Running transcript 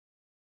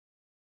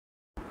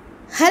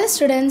Hello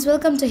students,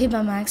 welcome to Hiba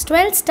Max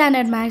 12th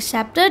Standard Max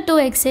Chapter 2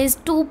 Exercise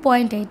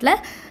 2.8 la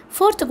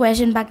 4th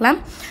question பார்க்கலாம்.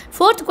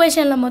 4th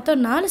questionல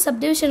மொத்தம் 4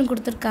 subdivision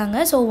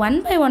கொடுத்திருக்காங்க. So one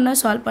by one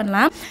solve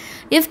பண்ணலாம்.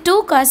 If 2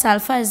 cos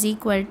alpha is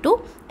equal to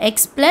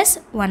x plus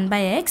 1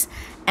 by x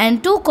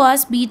and 2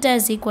 cos beta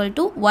is equal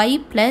to y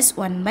plus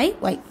 1 by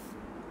y,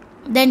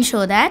 then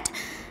show that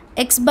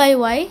x by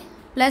y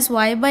plus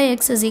y by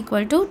x is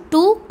equal to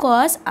 2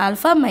 cos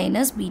alpha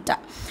minus beta.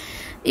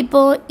 இப்போ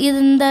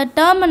இந்த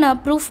டேர்மை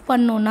நான் proof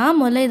பண்ணணும்னா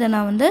முதல்ல இதை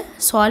நான் வந்து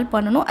solve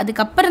பண்ணணும்.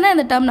 அதுக்கப்புறம் தான்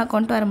இந்த டேர்ம் நான்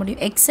கொண்டு வர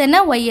முடியும். எக்ஸ் என்ன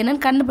ஒய்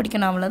என்னன்னு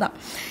கண்டுபிடிக்கணும், அவ்வளோதான்.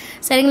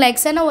 சரிங்களா?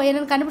 எக்ஸ் என்ன ஒய்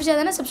என்னன்னு கண்டுபிடிச்சா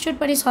தானே சப்ஸ்டியூட்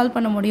பண்ணி சால்வ்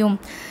பண்ண முடியும்.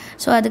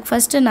 ஸோ அதுக்கு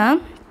ஃபஸ்ட்டு நான்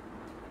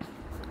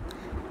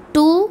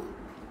 2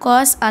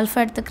 cos alpha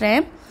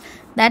எடுத்துக்கிறேன்.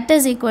 That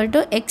is equal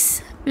to X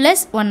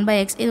plus 1 by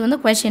x. இது வந்து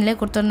கொஷின்லேயே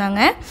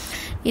கொடுத்துருந்தாங்க.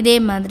 இதே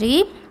மாதிரி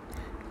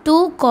 2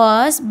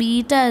 cos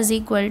beta is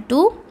equal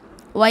to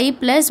y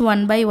plus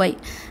 1 by y.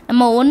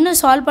 நம்ம ஒன்று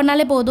சால்வ்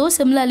பண்ணாலே போதும்,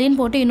 சிமிலர்லின்னு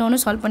போட்டு இன்னொன்று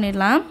சால்வ்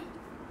பண்ணிடலாம்.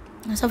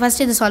 ஸோ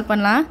ஃபஸ்ட்டு இது சால்வ்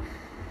பண்ணலாம்.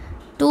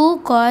 2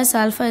 cos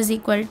alpha is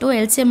equal to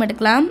LCM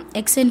எடுக்கலாம்.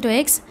 x into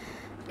x,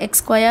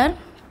 x square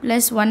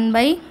plus 1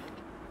 by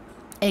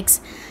x.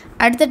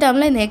 அடுத்த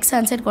டேர்மில் இந்த x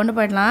ஆன்சர் கொண்டு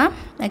போயிடலாம்.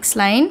 x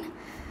line.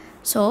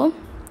 So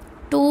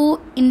 2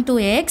 into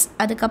x,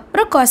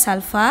 அதுக்கப்புறம் cos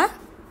alpha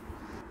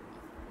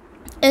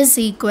is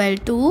equal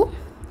to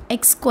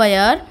x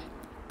square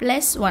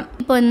plus 1.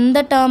 இப்போ இந்த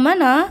டேர்மை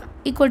நான்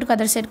equal to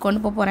other side கொண்டு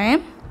போகிறேன்.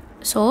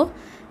 So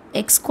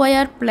x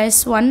square plus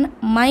 1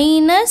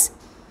 minus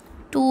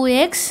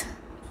 2x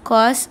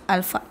cos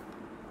alpha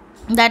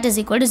that is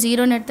equal to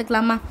 0ன்னு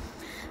எடுத்துக்கலாமா?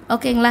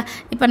 ஓகேங்களா?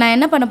 இப்போ நான்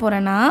என்ன பண்ண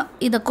போகிறேன்னா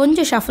இதை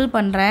கொஞ்சம் ஷஃபில்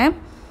பண்ணுறேன்.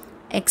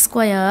 x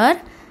square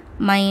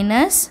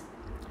minus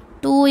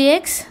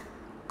 2x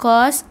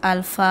cos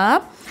alpha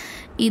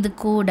இது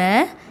கூட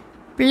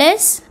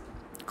plus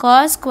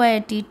cos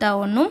square theta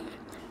ஒன்றும்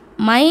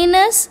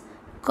minus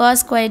cos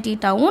square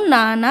thetaவும்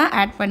நான்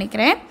ஆட்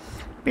பண்ணிக்கிறேன்.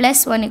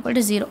 Plus 1 equal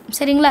to 0.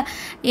 சரிங்களா?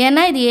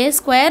 ஏன்னா இது a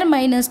square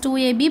minus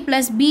 2ab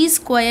plus b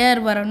square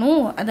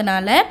வரணும்.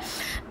 அதனால்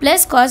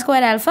plus cos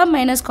square alpha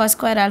minus cos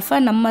square alpha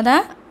நம்ம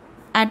தான்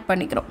ஆட்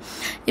பண்ணிக்கிறோம்.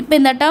 இப்போ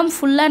இந்த டேர்ம்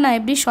ஃபுல்லாக நான்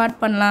எப்படி ஷார்ட்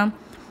பண்ணலாம்?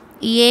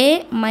 a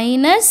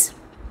minus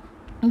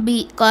b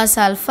cos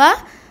alpha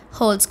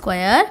whole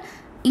square.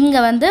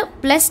 இங்கே வந்து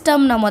ப்ளஸ்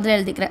டேர்ம் நான் முதல்ல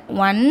எழுதிக்கிறேன்.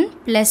 1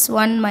 plus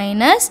 1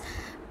 minus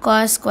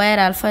cos square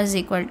alpha is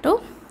equal to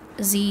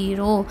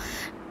 0.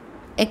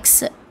 x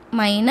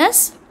minus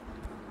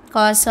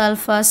cos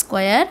alpha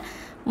square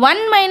 1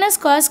 minus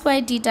cos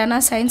square theta na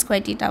sin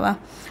square theta va.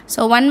 So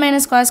 1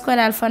 minus cos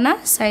square alpha na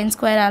sin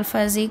square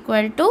alpha is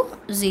equal to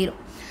 0.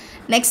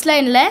 Next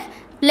line la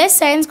plus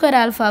sin square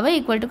alpha va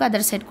equal to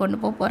other side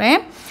kondu poren.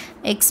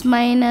 x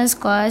minus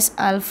cos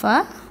alpha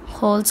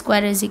whole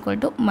square is equal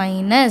to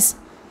minus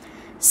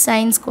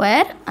sin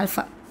square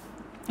alpha.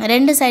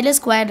 ரெண்டு சைடில்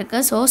square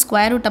இருக்குது. So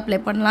square root apply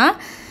பண்ணலாம்.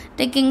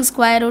 Taking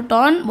square root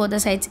on both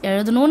sides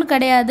எழுதணும்னு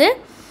கிடையாது,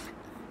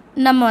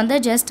 நம்ம வந்து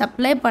just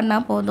apply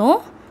பண்ணால் போதும்.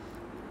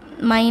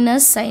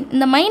 மைனஸ் சைன்,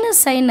 இந்த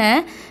மைனஸ் சைனை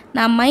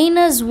நான்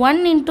 -1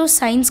 இன்ட்டு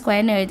சைன்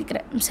ஸ்கொயர்னு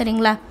எழுதிக்கிறேன்.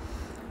 சரிங்களா?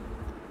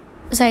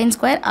 சைன்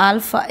ஸ்கொயர்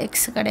ஆல்ஃபா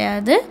எக்ஸ்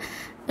கிடையாது,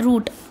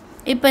 ரூட்.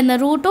 இப்போ இந்த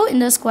ரூட்டும்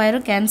இந்த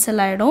ஸ்கொயரும்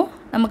கேன்சல் ஆகிடும்.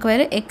 நமக்கு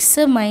வேறு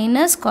எக்ஸு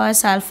மைனஸ்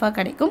காஸ் ஆல்ஃபா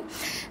கிடைக்கும்.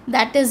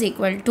 That is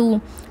equal to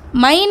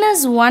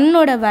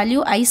 -1ஓட value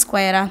I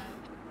ஸ்கொயரா?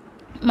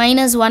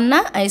 -1னா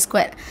I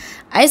square.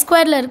 ஐ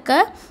ஸ்கொயரில் இருக்க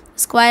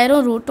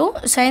ஸ்கொயரும் ரூட்டும்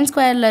சைன்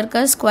ஸ்கொயரில்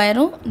இருக்க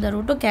ஸ்கொயரும் இந்த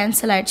ரூட்டும்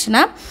கேன்சல்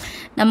ஆகிடுச்சுன்னா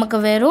நமக்கு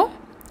வெறும்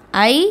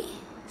ஐ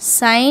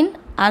சைன்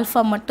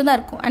ஆல்ஃபா மட்டும்தான்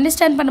இருக்கும்.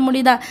 அண்டர்ஸ்டாண்ட் பண்ண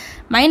முடியுதா?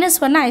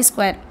 -1னா ஐ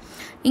ஸ்கொயர்,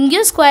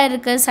 இங்கேயும் ஸ்கொயர்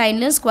இருக்குது,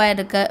 சைன்லேயும் ஸ்கொயர்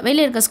இருக்குது,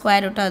 வெளியே இருக்க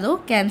ஸ்கொயர் ரூட்டும்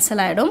அதுவும்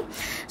கேன்சல் ஆகிடும்.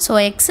 So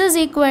X is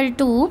equal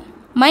to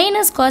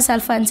minus cos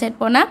ஆல்ஃபான்னு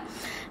set போனால்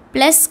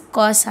ப்ளஸ்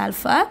காஸ்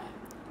ஆல்ஃபா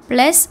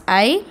ப்ளஸ்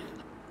ஐ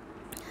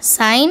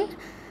சைன்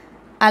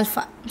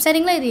ஆல்ஃபா.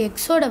 சரிங்களா? இது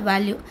எக்ஸோட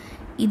வேல்யூ.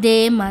 இதே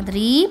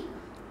மாதிரி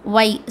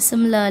ஒய்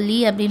சிமிலர்லி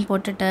அப்படின்னு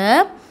போட்டுட்டு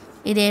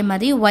இதே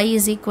மாதிரி Y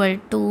is equal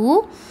to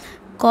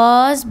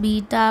cos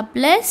beta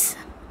plus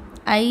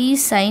I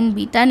sign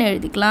பீட்டான்னு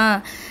எழுதிக்கலாம்.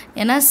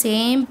 ஏன்னா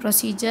சேம்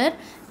ப்ரொசீஜர்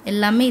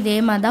எல்லாமே இதே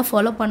மாதிரி தான்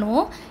ஃபாலோ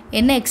பண்ணுவோம்.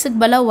 என்ன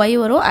எக்ஸுக்கு பதிலாக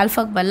ஒய் வரும்,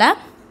 ஆல்ஃபாக்கு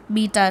பதிலாக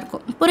பீட்டா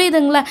இருக்கும்.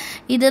 புரியுதுங்களா?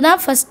 இதுதான்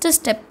ஃபஸ்ட்டு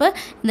ஸ்டெப்பு.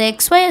 இந்த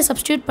எக்ஸ்ஒயை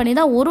சப்ஸ்டியூட் பண்ணி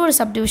தான் ஒரு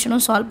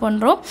சப்டிவிஷனும் சால்வ்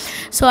பண்ணுறோம்.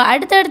 ஸோ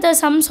அடுத்தடுத்த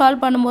சம் சால்வ்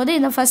பண்ணும்போது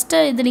இந்த ஃபஸ்ட்டு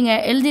இது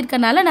நீங்கள்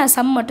எழுதியிருக்கனால நான்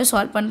சம் மட்டும்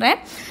சால்வ் பண்ணுறேன்.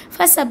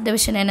 ஃபஸ்ட்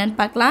சப்டிவிஷன் என்னென்னு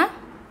பார்க்கலாம்.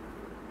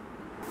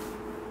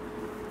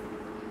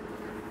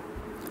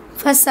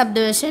 First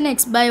subdivision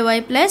x by y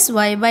plus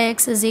y by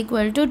x is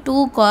equal to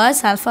 2 cos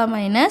alpha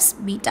minus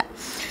beta.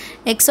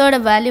 எக்ஸோட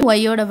வேல்யூ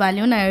ஒய்யோட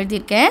வேல்யூ நான்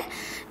எழுதியிருக்கேன்.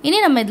 இனி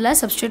நம்ம இதில்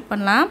சப்ஸ்டியூட்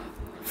பண்ணலாம்.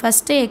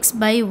 ஃபஸ்ட்டு x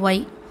by y,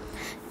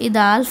 இது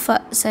ஆல்ஃபா.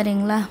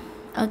 சரிங்களா?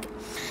 ஓகே.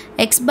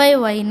 x by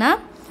yனா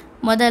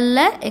முதல்ல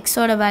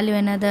எக்ஸோட வேல்யூ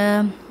என்னது?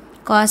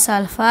 Cos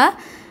alpha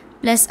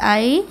plus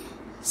I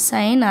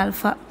sign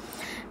alpha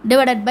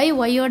divided by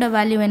ஒய்யோட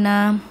வேல்யூ என்ன?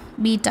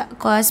 பீட்டா.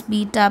 காஸ்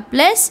பீட்டா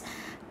ப்ளஸ்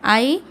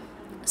ஐ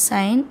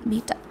சைன்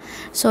பீட்டா.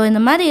 ஸோ இந்த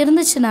மாதிரி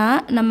இருந்துச்சுன்னா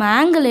நம்ம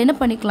ஆங்கிள் என்ன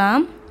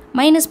பண்ணிக்கலாம்?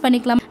 மைனஸ்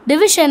பண்ணிக்கலாம்.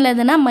 டிவிஷனில்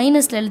இருந்ததுன்னா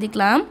மைனஸில்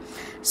எழுதிக்கலாம்.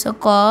 So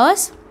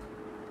cos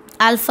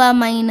alpha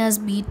minus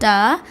beta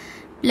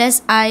plus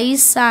ஐ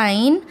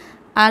சைன்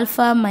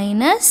ஆல்ஃபா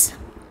மைனஸ்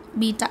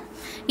பீட்டா.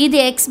 இது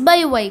எக்ஸ் பை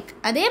ஒய்க்கு.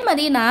 அதே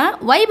மாதிரி நான்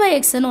ஒய் பை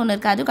எக்ஸ்ன்னு ஒன்று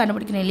இருக்குது, அதுவும்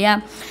கண்டுபிடிக்கணும் இல்லையா?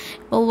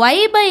 இப்போ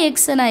ஒய் பை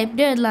எக்ஸை நான்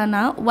எப்படி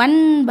எழுதலான்னா 1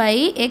 பை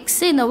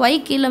எக்ஸ், இந்த ஒய்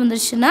கீழே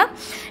வந்துருச்சுன்னா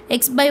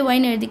X by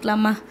ஒய்ன்னு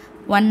எழுதிக்கலாமா?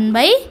 1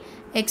 by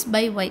X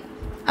by Y.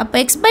 அப்போ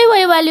எக்ஸ் பை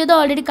ஒய் வேல்யூ தான்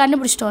ஆல்ரெடி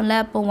கண்டுபிடிச்சிட்டோம்ல.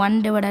 அப்போ 1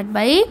 divided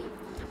by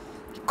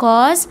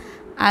cos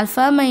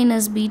alpha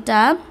minus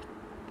beta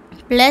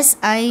plus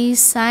I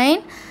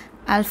sign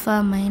alpha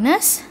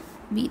minus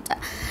beta.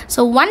 So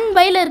 1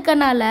 பையில்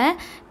இருக்கனால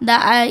இந்த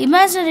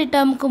இமேஜினரி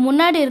டேர்முக்கு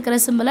முன்னாடி இருக்கிற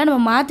சிம்பிளை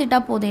நம்ம மாற்றிட்டா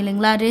போதும்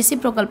இல்லைங்களா,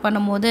 ரெசிப்ரோக்கல்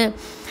பண்ணும்போது.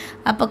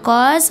 அப்போ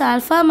cos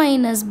alpha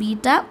minus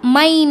beta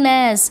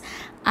minus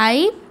ஐ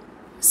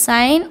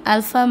சைன்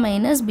ஆல்ஃபா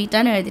மைனஸ்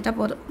பீட்டான்னு எழுதிட்டா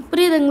போதும்.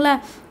 புரியுதுங்களா?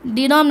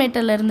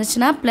 டினாமினேட்டரில்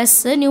இருந்துச்சுன்னா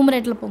ப்ளஸ்ஸு,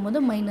 நியூமரேட்டரில்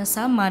போகும்போது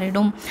மைனஸாக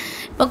மாறிடும்.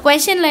 இப்போ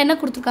கொஷனில் என்ன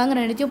கொடுத்துருக்காங்க,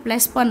 ரெண்டுத்தையும்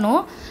ப்ளஸ்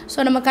பண்ணோம். ஸோ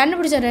நம்ம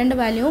கண்டுபிடிச்ச ரெண்டு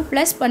வேல்யூவும்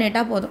ப்ளஸ்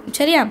பண்ணிட்டா போதும்.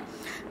 சரியா?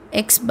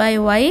 X by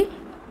Y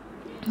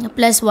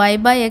plus y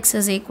by x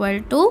is equal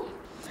to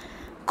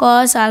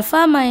cos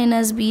alpha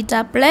minus beta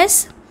plus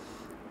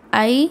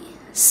I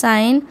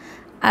sin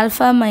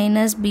alpha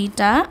minus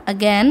beta.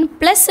 Again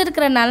plus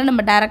இருக்கிறனால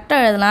நம்ம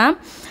டைரக்டாக எழுதலாம்.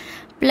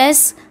 plus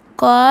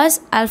cos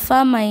alpha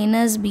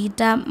minus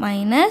beta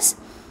minus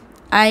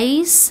I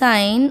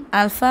sin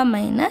alpha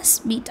minus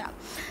beta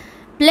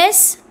plus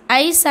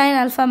I sin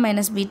alpha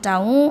minus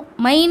betaவும்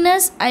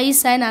minus I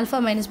sin alpha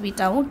minus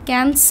betaவும்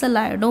cancel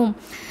ஆகிடும்.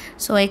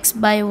 So x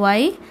by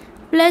y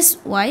plus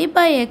y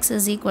by x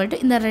is equal to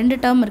இந்த ரெண்டு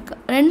term இருக்குது,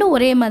 ரெண்டும்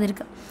ஒரே மாதிரி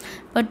இருக்குது.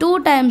 இப்போ 2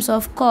 times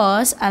of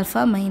cos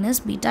alpha minus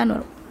பீட்டான்னு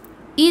வரும்.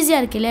 ஈஸியாக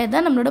இருக்கு இல்லையா?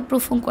 இதுதான் நம்மளோட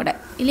ப்ரூஃபும் கூட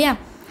இல்லையா?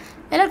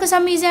 எல்லாருக்கும்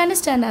சம் ஈஸியாக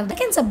அண்டர்ஸ்டாண்ட் ஆகுது.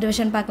 செகண்ட்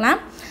சப்டிவிஷன் பார்க்கலாம்.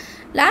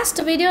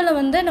 லாஸ்ட் வீடியோவில்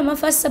வந்து நம்ம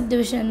ஃபர்ஸ்ட்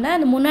சப்டிவிஷனில்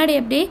அந்த முன்னாடி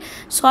எப்படி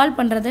சால்வ்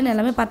பண்ணுறதுன்னு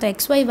எல்லாமே பார்த்தோம்.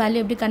 எக்ஸ் ஒய்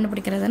வேல்யூ எப்படி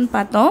கண்டுபிடிக்கிறதுன்னு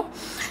பார்த்தோம்.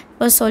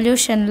 இப்போ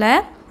சொல்யூஷனில்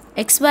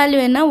எக்ஸ்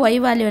வேல்யூ என்ன, ஒய்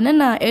வேல்யூ என்ன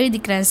நான்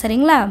எழுதிக்கிறேன்.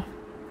 சரிங்களா?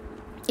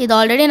 இது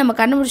ஆல்ரெடி நம்ம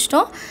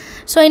கண்டுபிடிச்சிட்டோம்.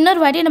 ஸோ இன்னொரு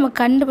வாட்டி நம்ம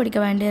கண்டுபிடிக்க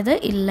வேண்டியது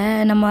இல்லை,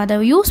 நம்ம அதை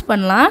யூஸ்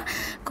பண்ணலாம்.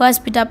 காஸ்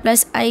பீட்டா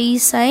ப்ளஸ் ஐ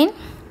சைன்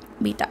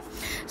பீட்டா.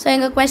 ஸோ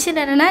எங்கள் கொஸ்டின்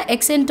என்னென்னா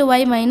X into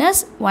Y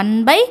minus 1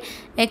 by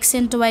X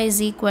into Y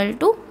is equal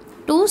to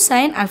 2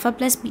 sign alpha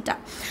plus beta.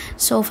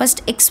 So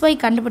first X Y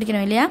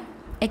கண்டுபிடிக்கணும் இல்லையா?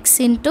 எக்ஸ்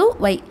இன்ட்டு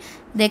ஒய்,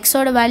 இது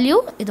எக்ஸோட வேல்யூ,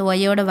 இது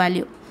ஒய்யோட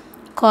value.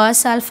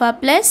 Cos alpha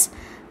plus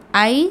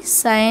ஐ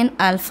sign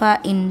alpha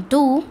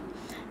into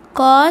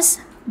cos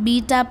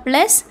beta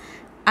plus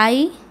ஐ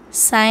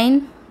sign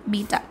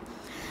beta.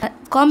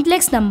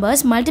 Complex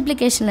numbers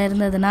மல்டிப்ளிகேஷனில்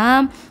இருந்ததுன்னா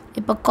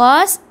இப்போ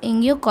cos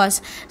எங்கேயோ cos,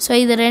 so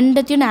இது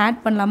ரெண்டுத்தையும் நான்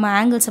ஆட் பண்ணலாமா?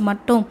 ஆங்கிள்ஸை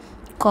மட்டும்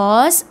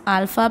காஸ்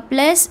ஆல்ஃபா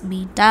ப்ளஸ்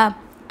பீட்டா,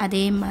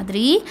 அதே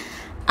மாதிரி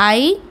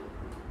ஐ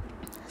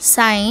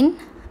சைன்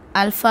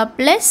ஆல்ஃபா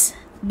ப்ளஸ்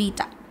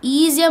பீட்டா.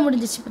 ஈஸியாக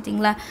முடிஞ்சிச்சு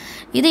பார்த்தீங்களா?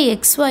 இது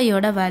எக்ஸ்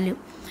ஒய்யோட வேல்யூ.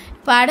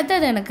 இப்போ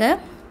அடுத்தது எனக்கு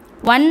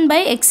 1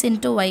 பை எக்ஸ்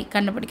இன்ட்டு ஒய்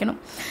கண்டுபிடிக்கணும்.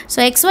 ஸோ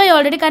எக்ஸ் ஒய்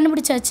ஆல்ரெடி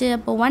கண்டுபிடிச்சாச்சு.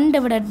 அப்போ 1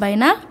 divided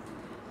பைனா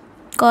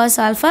cos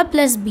alpha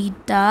plus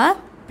beta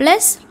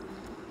plus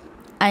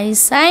I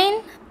sin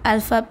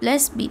alpha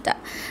plus beta.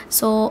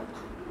 So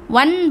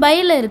 1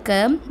 பையில் இருக்க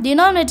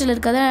டினாமினேட்டரில்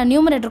இருக்கிறத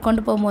நியூமரேட்டர்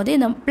கொண்டு போகும்போது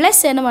இந்த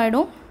ப்ளஸ்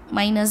என்னவாயிடும்,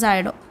 மைனஸ்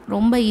ஆகிடும்.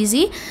 ரொம்ப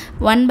easy.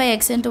 1 by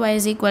X into Y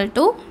is equal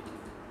to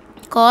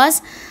cos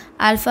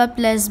alpha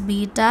plus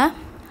beta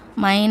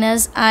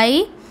minus I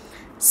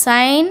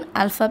sin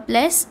alpha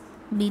plus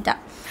beta.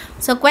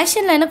 So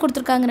கொஷனில் என்ன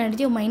கொடுத்துருக்காங்க,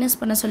 ரெண்டுத்தையும் மைனஸ்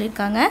பண்ண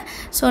சொல்லியிருக்காங்க.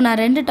 ஸோ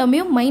நான் ரெண்டு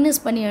டேர்மையும்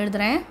மைனஸ் பண்ணி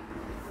எழுதுகிறேன்.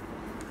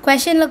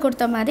 கொஷனில்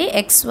கொடுத்த மாதிரி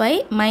X Y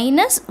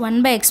minus 1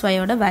 by X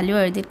ஒய்யோட வேல்யூ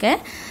எழுதியிருக்கேன்.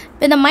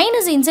 இப்போ இந்த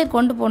மைனஸ் இன்சைட்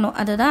கொண்டு போகணும்,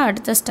 அதுதான்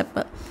அடுத்த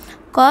step.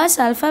 Cos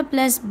alpha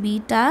plus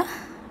beta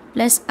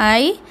plus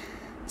ஐ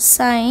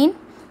sign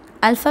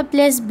alpha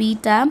plus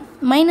beta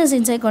minus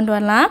inside கொண்டு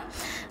வரலாம்.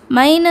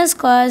 Minus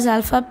cos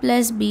alpha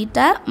plus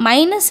beta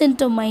minus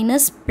into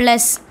minus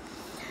plus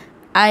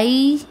ஐ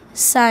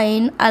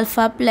sign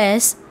alpha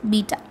plus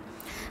beta.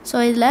 So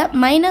இதில்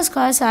minus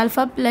cos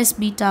alpha plus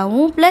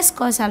பீட்டாவும் plus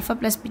cos alpha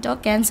plus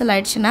பீட்டாவும் cancel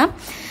ஆகிடுச்சுன்னா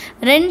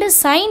ரெண்டு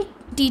sign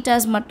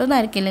thetas மட்டும்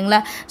தான் இருக்குது இல்லைங்களா?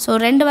 So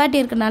ரெண்டு வாட்டி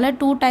இருக்கனால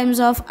 2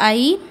 times of I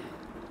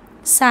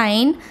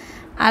sign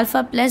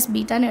alpha plus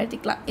பீட்டான்னு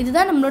எழுதிக்கலாம்.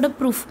 இதுதான் நம்மளோட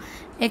proof.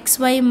 X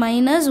Y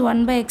minus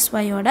 1 by X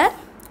ஒய்யோட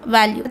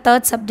value.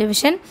 Third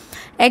subdivision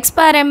X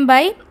bar M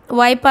by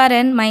Y bar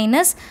N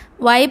minus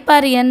y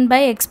par n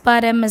by x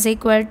par m is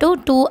equal to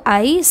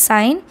 2i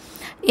sin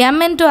m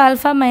into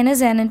alpha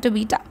minus n into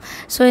beta.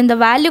 So இந்த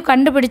value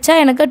கண்டுபிடிச்சா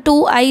எனக்கு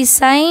 2i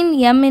sin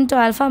m into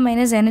alpha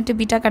minus n into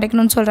beta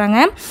கிடைக்கணும்னு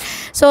சொல்கிறாங்க.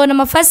 So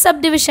நம்ம first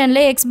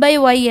சப்டிவிஷனில் x by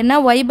y என்ன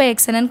y by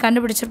x என்னன்னு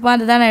கண்டுபிடிச்சிருப்போம்,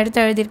 அதுதான் நான்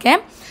எடுத்து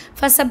எழுதியிருக்கேன்.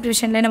 ஃபர்ஸ்ட்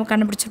சப்டிவிஷனில் நம்ம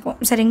கண்டுபிடிச்சிருப்போம்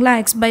சரிங்களா?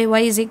 x by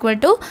y is equal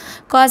to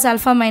cos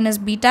alpha minus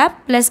beta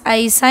plus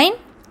i sin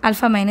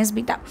alpha minus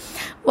beta.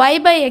 y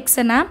by x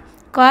னா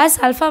cos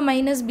alpha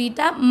minus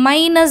beta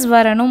minus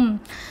வரணும்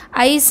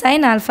I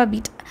sin alpha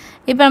beta.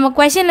 இப்போ நம்ம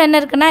கொஷனில் என்ன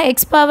இருக்குன்னா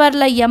எக்ஸ்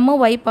பவரில் எம்மு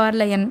ஒய்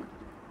பவரில் என்.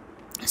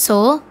 So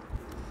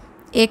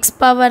x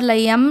பவரில்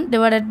m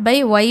divided by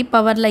y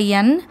பவரில்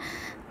n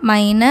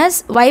மைனஸ்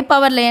y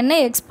பவரில் n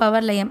x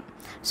பவரில் m.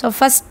 ஸோ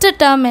ஃபஸ்ட்டு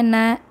டேர்ம் என்ன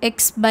x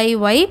பை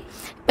y.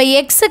 இப்போ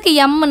எக்ஸுக்கு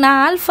எம்னா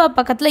ஆல்ஃபா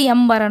பக்கத்தில்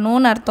m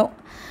வரணும்னு அர்த்தம்.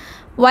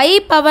 y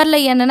பவரில்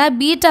என்னன்னா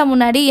பீட்டா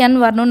முன்னாடி n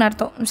வரணும்னு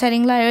அர்த்தம்.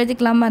 சரிங்களா,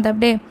 எழுதிக்கலாமா அது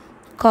அப்படியே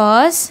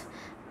cos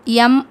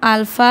m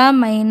alpha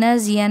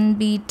minus n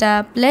beta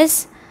plus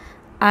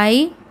I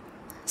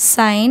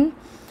sin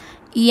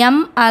m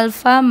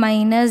alpha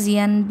minus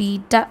n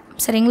beta.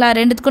 சரிங்களா,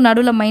 ரெண்டுத்துக்கும்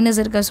நடுவில் மைனஸ்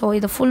இருக்குது. ஸோ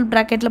இதை ஃபுல்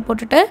ப்ராக்கெட்டில்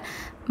போட்டுட்டு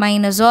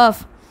மைனஸ் ஆஃப்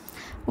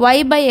y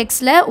பை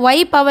எக்ஸில் y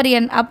பவர்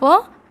n,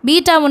 அப்போது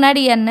பீட்டா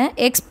முன்னாடி n,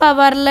 எக்ஸ்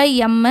பவரில்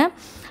m,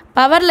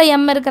 பவரில்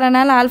m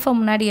இருக்கிறனால ஆல்ஃபா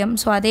முன்னாடி m.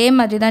 ஸோ அதே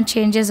மாதிரி தான்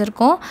சேஞ்சஸ்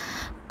இருக்கும்.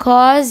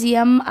 cos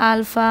m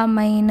alpha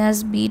minus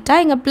beta,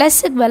 இங்கே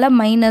ப்ளஸுக்கு மேலே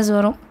மைனஸ்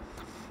வரும்,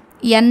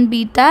 n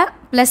beta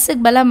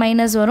ப்ளஸுக்கு மேலே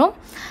மைனஸ் வரும்,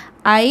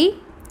 I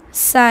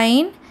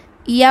sin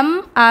m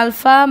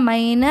alpha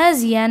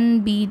minus n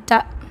beta.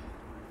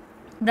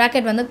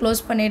 Bracket வந்து க்ளோஸ்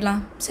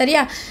பண்ணிடலாம்.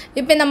 சரியா,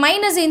 இப்போ இந்த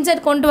மைனஸ்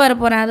இன்செர்ட் கொண்டு வர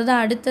போகிறேன்,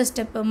 அதுதான் அடுத்த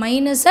ஸ்டெப்பு.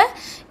 மைனஸை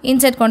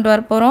இன்செர்ட் கொண்டு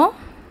வர போகிறோம்.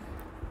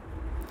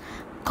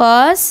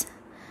 cos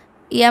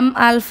m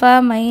alpha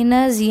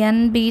minus n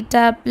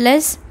beta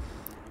plus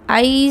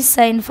I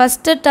sin,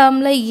 first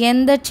டேர்மில்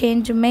எந்த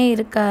சேஞ்சுமே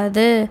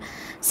இருக்காது.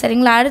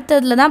 சரிங்களா,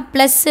 அடுத்ததில் தான்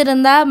ப்ளஸ்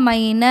இருந்தால்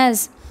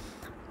minus.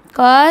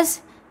 cos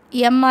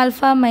m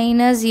alpha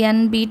minus n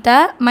beta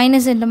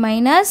minus into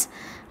minus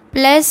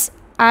plus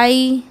I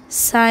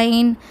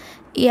sin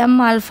m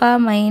alpha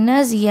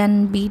minus n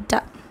beta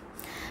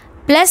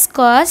plus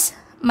cos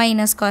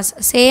minus cos,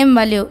 same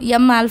value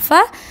m alpha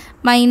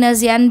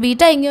minus n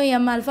beta, இங்கேயும்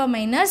m alpha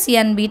minus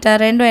n beta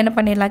ரெண்டும் என்ன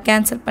பண்ணிடலாம்,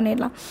 cancel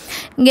பண்ணிடலாம்.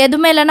 இங்கே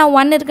எதுவுமே இல்லைன்னா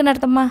 1 இருக்குன்னு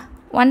அர்த்தமா.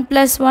 1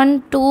 plus 1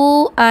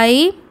 2I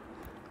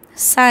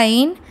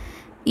sin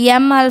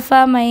m alpha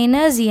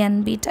minus n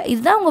beta.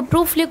 இதுதான் உங்கள்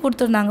ப்ரூஃப்லேயே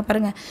கொடுத்துருந்தாங்க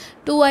பாருங்கள்,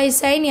 2I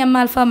sin m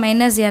alpha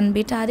minus n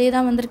beta. அதே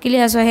தான் வந்திருக்கு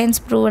இல்லையா. ஸோ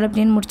ஹென்ஸ் ப்ரூவ்ட்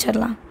அப்படின்னு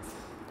முடிச்சிடலாம்.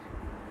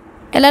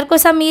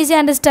 எல்லாருக்கும் சம்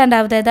ஈஸியாக அண்டர்ஸ்டாண்ட்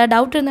ஆகுது. ஏதாவது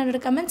டவுட்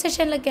இருந்தால் கமெண்ட்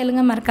செஷனில்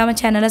கேளுங்க. மறக்காமல்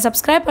சேனலை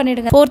சப்ஸ்கிரைப்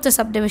பண்ணிவிடுங்க. ஃபோர்த்து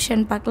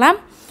சப்டிவிஷன் பார்க்கலாம்.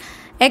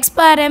 x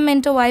power m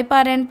into y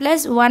power n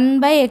plus 1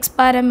 by x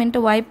power m into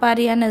y power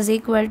n is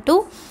equal to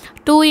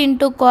 2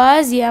 into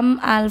cos m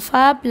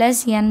alpha plus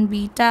n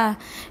beta.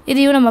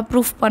 இதையும் நம்ம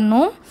proof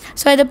பண்ணோம்.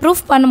 So இதை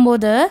proof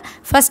பண்ணும்போது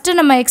first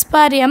நம்ம x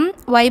power m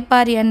y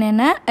power n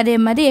என்ன, அதே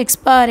மாதிரி x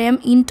power m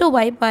into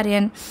y power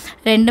n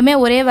ரெண்டுமே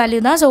ஒரே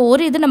வேல்யூ தான். ஸோ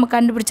ஒரு இது நம்ம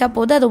கண்டுபிடிச்சா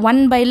போதும், அது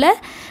 1 பையில்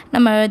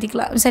நம்ம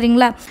எழுதிக்கலாம்.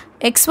 சரிங்களா,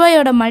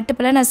 xyயோட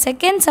மல்டிப்பிளை நான்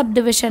செகண்ட்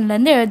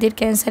சப்டிவிஷன்லேருந்து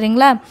எழுதியிருக்கேன்.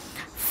 சரிங்களா,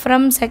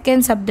 from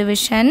second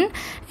subdivision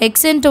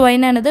x into y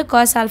என்னது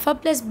cos alpha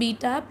plus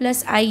beta plus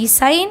I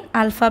sin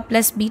alpha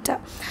plus beta.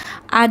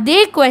 அதே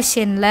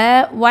கொஷனில்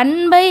 1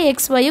 by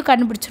xy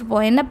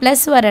கண்டுபிடிச்சிருப்போம். என்ன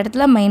ப்ளஸ் வர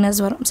இடத்துல மைனஸ்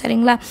வரும்.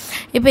 சரிங்களா,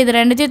 இப்போ இது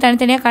ரெண்டுத்தையும்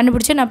தனித்தனியாக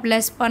கண்டுபிடிச்சி நான்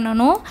ப்ளஸ்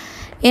பண்ணணும்.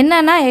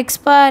 என்னன்னா x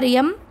power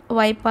m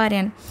y power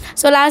n.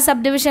 So last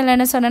சப்டிவிஷனில்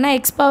என்ன சொன்னேன்னா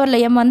x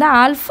பவரில் m வந்து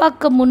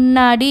ஆல்ஃபாக்கு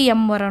முன்னாடி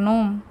m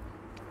வரணும்.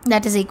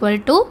 that is equal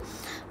to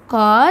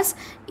cos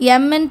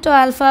m into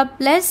alpha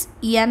plus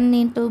n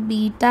into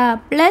beta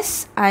plus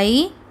I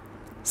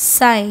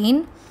sin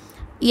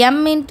m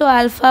into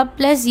alpha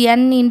plus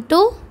n into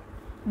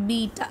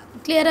beta.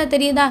 கிளியராக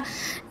தெரியுதா?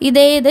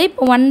 இதே இது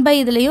இப்போ 1 by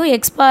இதுலேயும்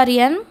x power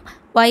n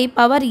y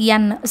power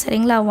n.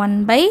 சரிங்களா, 1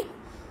 by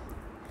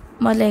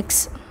முதல்ல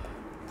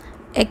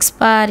x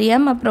power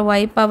m அப்புறம்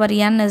y power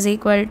n is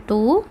equal to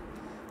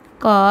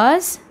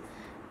cos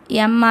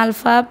m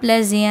alpha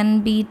plus n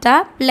beta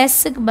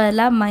ப்ளஸுக்கு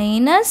பதிலாக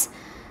minus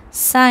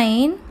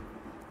sin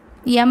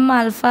m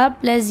alpha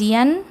plus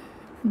n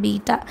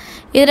beta.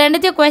 இது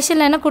ரெண்டுத்தையும்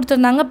கொஷனில் என்ன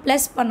கொடுத்துருந்தாங்க,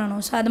 ப்ளஸ்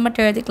பண்ணணும். ஸோ அது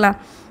மட்டும் எழுதிக்கலாம்.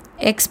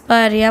 x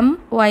power m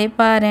y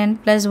power n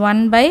plus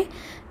 1 by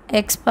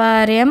x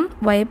power m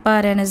y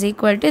power n is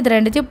equal to, இது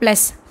ரெண்டுத்தையும்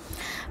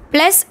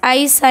ப்ளஸ் I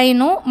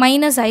சைனும்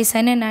மைனஸ் I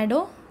சைனும் என்ன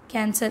ஆகிடும்,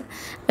 கேன்சல்.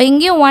 இப்போ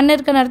இங்கேயும் 1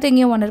 இருக்குன்னு அர்த்தம்,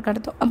 இங்கேயும் 1 இருக்கு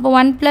அர்த்தம். அப்போ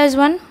 1 plus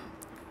 1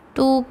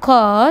 2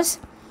 cos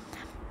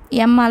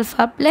m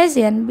alpha plus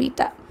n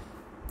beta.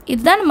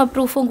 இதுதான் நம்ம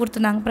ப்ரூஃபும்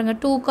கொடுத்துருந்தாங்க பாருங்கள்,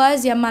 2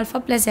 cos m alpha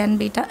plus n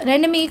beta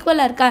ரெண்டுமே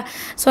ஈக்குவலாக இருக்கா.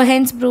 ஸோ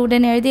ஹென்ஸ்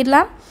ப்ரூவ்டுன்னு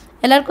எழுதிடலாம்.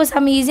 எல்லாருக்கும்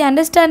சம் ஈஸியாக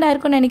அண்டர்ஸ்டாண்டாக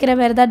இருக்கும்னு நினைக்கிறேன்.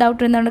 வேறு ஏதாவது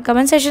டவுட் இருந்தால்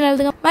கமெண்ட் செஷன்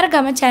எழுதுங்க.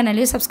 மறக்காமல்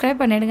சேனலையும்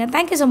சப்ஸ்கிரைப் பண்ணிவிடுங்க.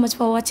 தேங்க்யூ ஸோ மச்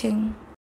ஃபார் வாட்சிங்.